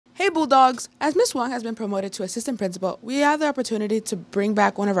Hey Bulldogs! As Miss Wong has been promoted to assistant principal, we have the opportunity to bring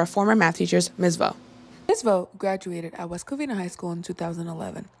back one of our former math teachers, Ms. Vo. Ms. Vo graduated at West Covina High School in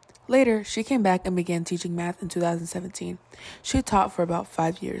 2011. Later, she came back and began teaching math in 2017. She taught for about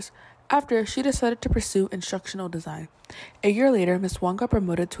 5 years. After, she decided to pursue instructional design. A year later, Ms. Wong got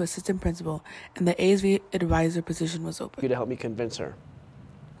promoted to assistant principal, and the ASB advisor position was open. To help me convince her.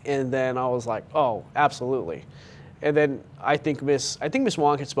 And then I was like, oh, absolutely. And then I think Miss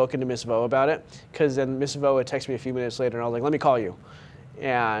Wong had spoken to Miss Vo about it, because then Miss Vo had texted me a few minutes later, and I was like, let me call you.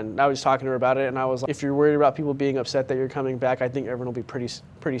 And I was talking to her about it, and I was like, if you're worried about people being upset that you're coming back, I think everyone will be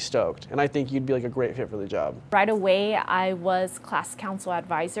pretty stoked. And I think you'd be like a great fit for the job. Right away, I was class council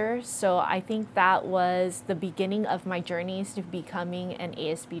advisor, so I think that was the beginning of my journeys to becoming an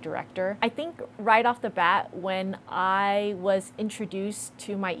ASB director. I think right off the bat, when I was introduced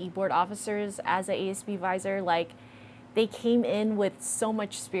to my e-board officers as an ASB advisor, they came in with so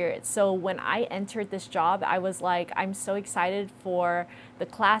much spirit. So when I entered this job, I was like, I'm so excited for the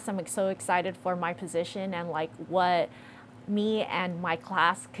class. I'm so excited for my position and what me and my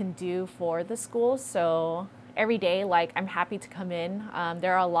class can do for the school. So every day, I'm happy to come in.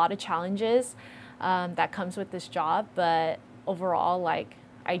 There are a lot of challenges that comes with this job, but overall,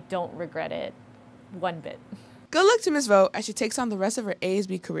 I don't regret it one bit. Good luck to Ms. Vo as she takes on the rest of her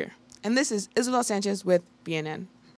ASB career. And this is Isabella Sanchez with BNN.